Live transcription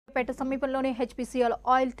పేట సమీపంలోని HPCL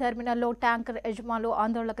oil టెర్మినల్లో tanker యజమానులు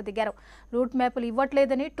ఆందోళనకు దిగారు. రూట్ మ్యాపులు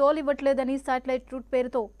ఇవ్వట్లేదని, టోల్ ఇవ్వట్లేదని శాటిలైట్ రూట్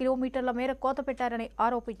పేరుతో కిలోమీటర్ల మేర కోత పెట్టారని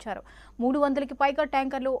ఆరోపించారు. 300కి పైగా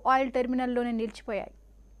ట్యాంకర్లు ఆయిల్ టెర్మినల్లోనే నిలిచిపోయాయి.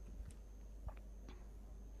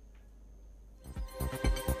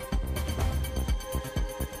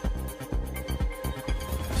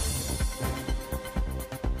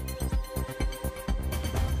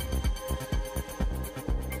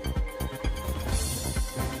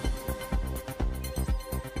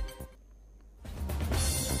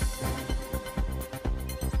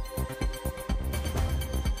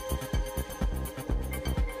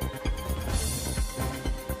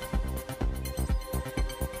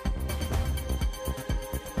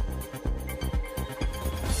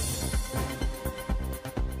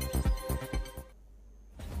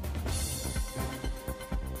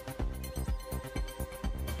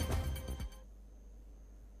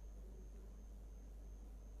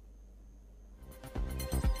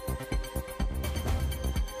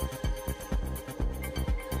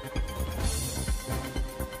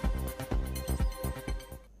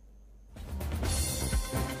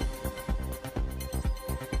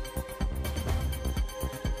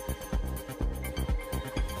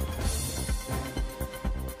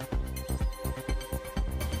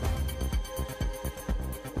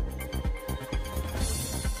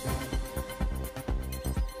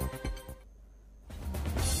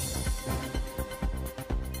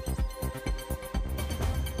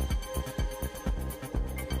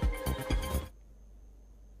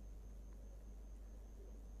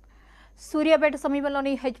 సూర్యాపేట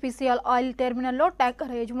సమీపంలోని హెచ్పీసీఎల్ ఆయిల్ టెర్మినల్లో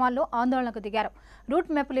ట్యాంకర్ యజమానులు ఆందోళనకు దిగారు.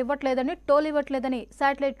 రూట్ మ్యాప్లు ఇవ్వట్లేదని, టోల్ ఇవ్వట్లేదని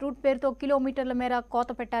శాటిలైట్ రూట్ పేరుతో కిలోమీటర్ల మేర కోత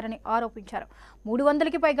పెట్టారని ఆరోపించారు.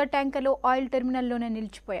 300కి పైగా ట్యాంకర్లు ఆయిల్ టెర్మినల్లోనే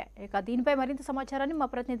నిలిచిపోయాయి. ఇక దీనిపై మరింత సమాచారాన్ని మా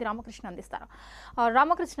ప్రతినిధి రామకృష్ణ అందిస్తారు.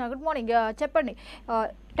 Ramakrishna, good morning. చెప్పండి,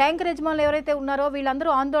 ట్యాంకర్ యజమానులు ఎవరైతే ఉన్నారో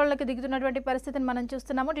వీళ్ళందరూ ఆందోళనకు దిగుతున్నటువంటి పరిస్థితిని మనం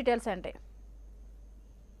చూస్తున్నాము. డీటెయిల్స్ అంటే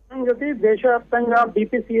దేశవ్యాప్తంగా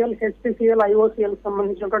బీపీసీఎల్, హెచ్పీసీఎల్, ఐఓసీఎల్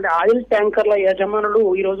సంబంధించినటువంటి ఆయిల్ ట్యాంకర్ల యజమానులు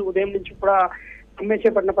ఈ రోజు ఉదయం నుంచి కూడా సమ్మె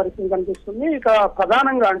చేపట్టిన పరిస్థితి కనిపిస్తుంది. ఇక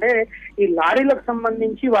ప్రధానంగా అంటే ఈ లారీలకు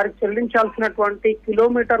సంబంధించి వారికి చెల్లించాల్సినటువంటి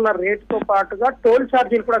కిలోమీటర్ల రేటుతో పాటుగా టోల్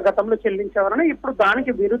ఛార్జీలు కూడా గతంలో చెల్లించేవారని, ఇప్పుడు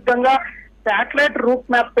దానికి విరుద్ధంగా శాటిలైట్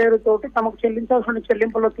రూట్ మ్యాప్ పేరుతోటి తమకు చెల్లించాల్సిన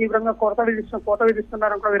చెల్లింపుల్లో తీవ్రంగా కోత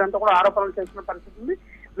విధిస్తున్నారని కూడా వీరంతా కూడా ఆరోపణలు చేస్తున్న పరిస్థితి ఉంది.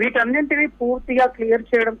 వీటన్నింటినీ పూర్తిగా క్లియర్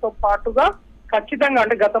చేయడంతో పాటుగా ఖచ్చితంగా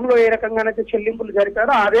అంటే గతంలో ఏ రకంగానైతే చెల్లింపులు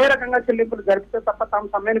జరిపారో అదే రకంగా చెల్లింపులు జరిపితే తప్ప తాము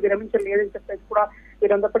సమ్మెను విరమించలేదని చెప్పేసి కూడా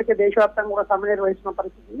వీరందరికీ దేశవ్యాప్తంగా కూడా సమ్మె నిర్వహిస్తున్న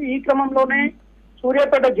పరిస్థితి ఉంది. ఈ క్రమంలోనే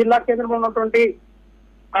సూర్యాపేట జిల్లా కేంద్రంలో ఉన్నటువంటి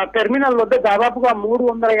టెర్మినల్ వద్ద దాదాపుగా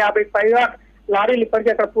 350 పైగా లారీలు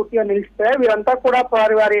ఇప్పటికీ అక్కడ పూర్తిగా నిలిచిపోయాయి. వీరంతా కూడా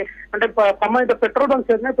వారి అంటే సంబంధిత పెట్రోల్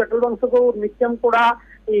బంక్స్ ఏదైనా పెట్రోల్ బంక్స్ కు నిత్యం కూడా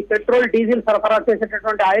ఈ పెట్రోల్, డీజిల్ సరఫరా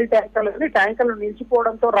చేసేటటువంటి ఆయిల్ ట్యాంకర్లు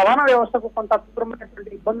నిలిచిపోవడంతో రవాణా వ్యవస్థకు కొంత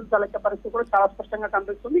తీవ్రమైనటువంటి ఇబ్బందులు తలెత్తే పరిస్థితి కూడా చాలా స్పష్టంగా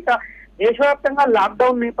కనిపిస్తుంది. ఇక దేశవ్యాప్తంగా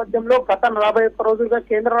లాక్డౌన్ నేపథ్యంలో గత 41 రోజులుగా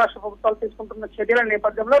కేంద్ర రాష్ట్ర ప్రభుత్వాలు తీసుకుంటున్న చర్యల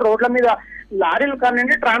నేపథ్యంలో రోడ్ల మీద లారీలు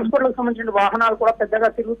కానివ్వండి, ట్రాన్స్పోర్ట్లకు సంబంధించిన వాహనాలు కూడా పెద్దగా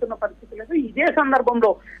తిరుగుతున్న పరిస్థితి లేదు. ఇదే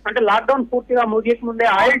సందర్భంలో అంటే లాక్డౌన్ పూర్తిగా ముగియక ముందే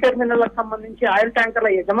ఆయిల్ టెర్మినల్లకు సంబంధించి ఆయిల్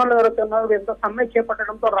ట్యాంకర్ల యజమానులు ఎవరైతే ఉన్నారో వీరితో సమ్మె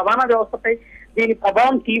చేపట్టడంతో రవాణా వ్యవస్థపై దీని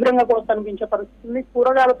ప్రభావం తీవ్రంగా కూడా కనిపించే పరిస్థితి ఉంది.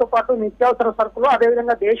 కూరగాయలతో పాటు నిత్యావసర సరుకులు,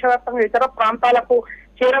 అదేవిధంగా దేశవ్యాప్తంగా ఇతర ప్రాంతాలకు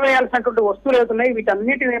చేరవేయాల్సినటువంటి వస్తువులు ఏతున్నాయి.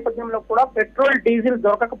 వీటన్నిటి నేపథ్యంలో కూడా పెట్రోల్, డీజిల్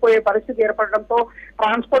దొరకకపోయే పరిస్థితి ఏర్పడడంతో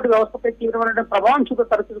ట్రాన్స్పోర్ట్ వ్యవస్థపై తీవ్రమైన ప్రభావం చూపే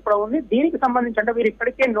పరిస్థితి కూడా ఉంది. దీనికి సంబంధించి అంటే వీరు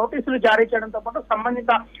ఇప్పటికే నోటీసులు జారీ చేయడంతో పాటు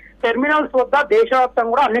సంబంధిత టెర్మినల్స్ వద్ద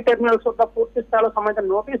దేశవ్యాప్తంగా కూడా అన్ని టెర్మినల్స్ వద్ద పూర్తి స్థాయిలో సంబంధిత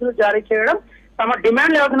నోటీసులు జారీ చేయడం, తమ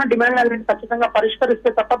డిమాండ్లు ఏదైనా డిమాండ్లు ఖచ్చితంగా పరిష్కరిస్తే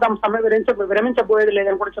తప్ప తమ సమ్మె విరమించబోయేది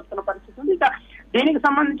లేదని కూడా చెప్తున్న పరిస్థితి ఉంది. ఇక దీనికి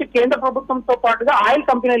సంబంధించి కేంద్ర ప్రభుత్వంతో పాటుగా ఆయిల్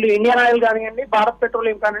కంపెనీలు, ఇండియన్ ఆయిల్ కానివ్వండి, భారత్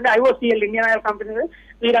పెట్రోలియం కానివ్వండి, ఐఓసీఎల్, ఇండియన్ ఆయిల్ కంపెనీలు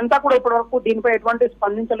వీరంతా కూడా ఇప్పటి వరకు దీనిపై ఎటువంటి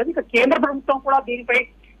స్పందించలేదు. ఇక కేంద్ర ప్రభుత్వం కూడా దీనిపై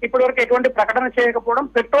ఇప్పటి వరకు ఎటువంటి ప్రకటన చేయకపోవడం,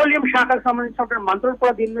 పెట్రోలియం శాఖకు సంబంధించినటువంటి మంత్రులు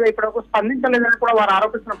కూడా దీని మీద ఇప్పటి వరకు స్పందించలేదని కూడా వారు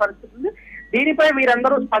ఆరోపిస్తున్న పరిస్థితి ఉంది. దీనిపై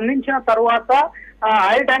వీరందరూ స్పందించిన తరువాత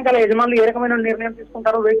ఆయిల్ ట్యాంకర్ల యజమానులు ఏ రకమైన నిర్ణయం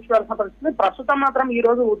తీసుకుంటారో వేచి చూడాల్సిన పరిస్థితి. ప్రస్తుతం మాత్రం ఈ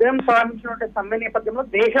రోజు ఉదయం ప్రారంభించినటువంటి సమ్మె నేపథ్యంలో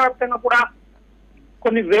దేశవ్యాప్తంగా కూడా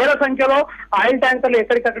కొన్ని వేల సంఖ్యలో ఆయిల్ ట్యాంకర్లు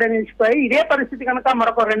ఎక్కడికక్కడే నిలిచిపోయాయి. ఇదే పరిస్థితి కనుక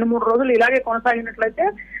మరొక 2-3 రోజులు ఇలాగే కొనసాగినట్లయితే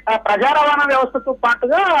ప్రజా రవాణా వ్యవస్థతో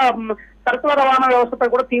పాటుగా సరుకుల రవాణా వ్యవస్థపై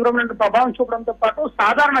కూడా తీవ్రమైన ప్రభావం చూపడంతో పాటు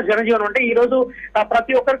సాధారణ జనజీవనం అంటే ఈ రోజు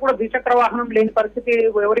ప్రతి ఒక్కరికి కూడా ద్విచక్ర వాహనం లేని పరిస్థితి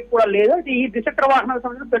ఎవరికి కూడా లేదు. ఈ ద్విచక్ర వాహనాలకు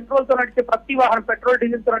సంబంధించి పెట్రోల్ తో నడిచే ప్రతి వాహనం, పెట్రోల్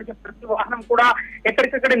డీజిల్ తో నడిచే ప్రతి వాహనం కూడా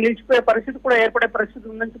ఎక్కడికక్కడ నిలిచిపోయే పరిస్థితి కూడా ఏర్పడే పరిస్థితి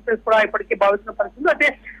ఉందని చెప్పేసి కూడా ఇప్పటికీ భావిస్తున్న పరిస్థితి. అయితే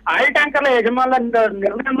ఆయిల్ ట్యాంకర్ల యజమానుల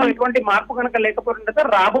నిర్ణయంలో ఎటువంటి మార్పు కనుక లేకపోతే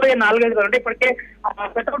రాబోయే 4-5 రోజులు అంటే ఇప్పటికే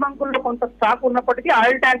పెట్రోల్ బంకుల్లో కొంత స్టాక్ ఉన్నప్పటికీ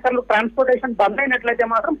ఆయిల్ ట్యాంకర్లు ట్రాన్స్పోర్టేషన్ బంద్ అయినట్లయితే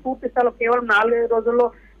మాత్రం పూర్తి స్థాయిలో కేవలం 4-5 రోజుల్లో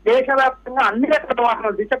దేశవ్యాప్తంగా అన్ని రకాల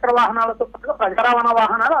వాహనాలు, ద్విచక్ర వాహనాలతో పాటు ప్రజా రవాణా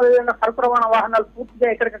వాహనాలు, అదేవిధంగా సరుకు రవాణా వాహనాలు పూర్తిగా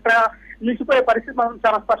ఎక్కడికక్కడ నిలిచిపోయే పరిస్థితి మనం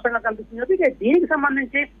చాలా స్పష్టంగా కనిపిస్తుంది. ఇక దీనికి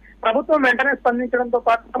సంబంధించి ప్రభుత్వం వెంటనే స్పందించడంతో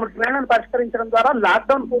పాటు తమ డిమాండ్లను పరిష్కరించడం ద్వారా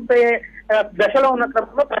లాక్డౌన్ పూర్తయ్యే దశలో ఉన్న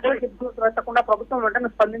క్రమంలో ప్రజలకు ఇబ్బందులు పెట్టకుండా ప్రభుత్వం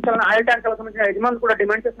వెంటనే స్పందించాలని ఆయిల్ ట్యాంకర్లకు సంబంధించిన యజమానులు కూడా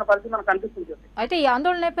డిమాండ్ చేసిన పరిస్థితి మనకు కనిపిస్తుంది. అయితే ఈ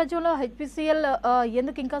ఆందోళన నేపథ్యంలో హెచ్పిసిఎల్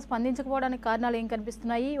ఎందుకు ఇంకా స్పందించకపోవడానికి కారణాలు ఏం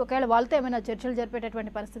కనిపిస్తున్నాయి? ఒకవేళ వాళ్ళతో ఏమైనా చర్చలు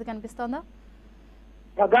జరిపేటటువంటి పరిస్థితి కనిపిస్తోందా?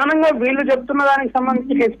 ప్రధానంగా వీళ్ళు చెప్తున్న దానికి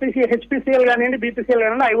సంబంధించి హెచ్పిసిఎల్ కానివ్వండి, బీపీసీఎల్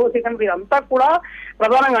కానివ్వండి, ఐఓసీ కానీ వీరంతా కూడా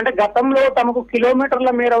ప్రధానంగా అంటే గతంలో తమకు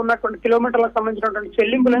కిలోమీటర్ల మేర ఉన్నటువంటి కిలోమీటర్లకు సంబంధించినటువంటి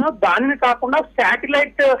చెల్లింపులను దానిని కాకుండా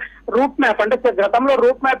శాటిలైట్ రూట్ మ్యాప్ అంటే గతంలో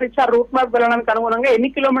రూట్ మ్యాప్ ఇచ్చి ఆ రూట్ మ్యాప్ వెళ్ళడానికి అనుగుణంగా ఎన్ని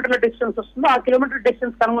కిలోమీటర్ల డిస్టెన్స్ వస్తుందో ఆ కిలోమీటర్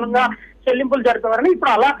డిస్టెన్స్ అనుగుణంగా చెల్లింపులు జరిపేవారని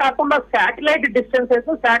ఇప్పుడు అలా కాకుండా శాటిలైట్ డిస్టెన్స్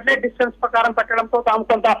అయితే శాటిలైట్ డిస్టెన్స్ ప్రకారం పెట్టడంతో తాము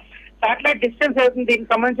కొంత శాటిలైట్ డిస్టెన్స్ అవుతుంది, దీనికి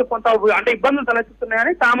సంబంధించి కొంత అంటే ఇబ్బందులు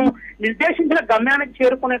తలెత్తుతున్నాయని తాము నిర్దేశించిన గమ్యానికి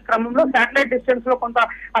చేరుకునే క్రమంలో శాటిలైట్ డిస్టెన్స్ లో కొంత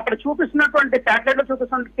అక్కడ చూపిస్తున్నటువంటి శాటిలైట్ లో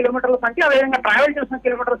చూపిస్తున్న కిలోమీటర్ల సంఖ్య అదేవిధంగా ట్రావెల్ చేసిన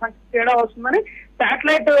కిలోమీటర్ల సంఖ్య తేడా వస్తుందని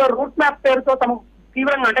శాటిలైట్ రూట్ మ్యాప్ పేరుతో తమ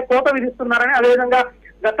తీవ్రంగా అంటే కోత విధిస్తున్నారని, అదేవిధంగా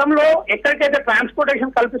గతంలో ఎక్కడికైతే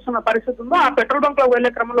ట్రాన్స్పోర్టేషన్ కల్పిస్తున్న పరిస్థితి ఉందో ఆ పెట్రోల్ బంక్ లో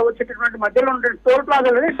వెళ్లే క్రమంలో వచ్చేటటువంటి మధ్యలో ఉండే టోల్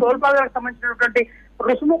ప్లాజాలు టోల్ ప్లాజాలకు సంబంధించినటువంటి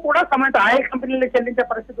రుసుము కూడా సంబంధిత ఆయిల్ కంపెనీలు చెల్లించే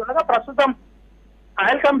పరిస్థితి ఉండగా ప్రస్తుతం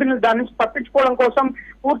ఆయిల్ కంపెనీలు దాని నుంచి తప్పించుకోవడం కోసం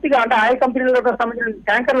పూర్తిగా అంటే ఆయిల్ కంపెనీలకు సంబంధించిన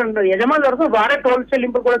ట్యాంకర్లు యజమానుల వరకు వారే టోల్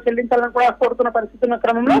చెల్లింపులు కూడా చెల్లించాలని కూడా కోరుతున్న పరిస్థితి ఉన్న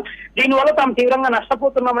క్రమంలో దీనివల్ల తాము తీవ్రంగా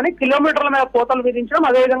నష్టపోతున్నామని కిలోమీటర్ల మీద కోతలు విధించడం,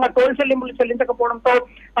 అదేవిధంగా టోల్ చెల్లింపులు చెల్లించకపోవడంతో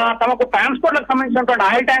తమకు ట్రాన్స్పోర్ట్ లకు సంబంధించినటువంటి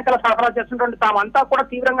ఆయిల్ ట్యాంకర్ల సరఫరా చేసినటువంటి తామంతా కూడా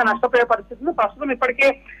తీవ్రంగా నష్టపోయే పరిస్థితి. ప్రస్తుతం ఇప్పటికే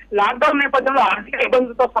లాక్డౌన్ నేపథ్యంలో ఆర్థిక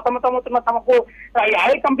ఇబ్బందులతో సతమతమవుతున్న తమకు ఈ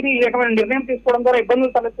ఆయిల్ కంపెనీ ఈ రకమైన నిర్ణయం తీసుకోవడం ద్వారా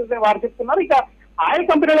ఇబ్బందులు తలెత్తుందని వారు చెప్తున్నారు. ఇక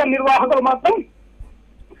ఆయిల్ కంపెనీల నిర్వాహకులు మాత్రం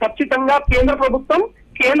ఖచ్చితంగా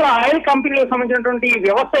కేంద్ర ఆయిల్ కంపెనీలకు సంబంధించినటువంటి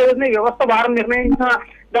వ్యవస్థ ఏదైతే వ్యవస్థ వారం నిర్ణయించిన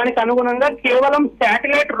దానికి అనుగుణంగా కేవలం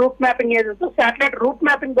శాటిలైట్ రూట్ మ్యాపింగ్ ఏదైతే శాటిలైట్ రూట్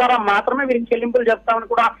మ్యాపింగ్ ద్వారా మాత్రమే వీరికి చెల్లింపులు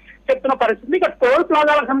చేస్తామని కూడా చెప్తున్న పరిస్థితి. ఇక టోల్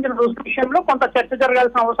ప్లాజాలకు సంబంధించిన రుసుము విషయంలో కొంత చర్చ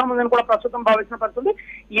జరగాల్సిన అవసరం ఉందని కూడా ప్రస్తుతం భావించిన పరిస్థితి.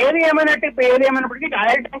 ఏది ఏమైనప్పటికీ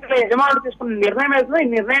ఆయిల్ ట్యాంకర్ల యజమానులు తీసుకున్న నిర్ణయం ఏదైతే ఈ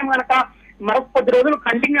నిర్ణయం కనుక మరొక 10 రోజులు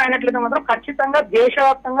కంటిన్యూ అయినట్లయితే మాత్రం ఖచ్చితంగా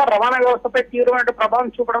దేశవ్యాప్తంగా రవాణా వ్యవస్థపై తీవ్రమైన ప్రభావం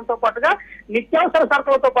చూపడంతో పాటుగా నిత్యావసర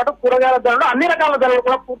సరుకులతో పాటు కూరగాయల ధరలు అన్ని రకాల ధరలు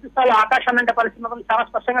కూడా పూర్తి స్థాయి ఆకాశాన్ని అంటే పరిస్థితి మాత్రం చాలా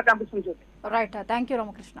స్పష్టంగా కనిపిస్తుంది. Right, thank you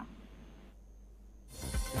Ramakrishna.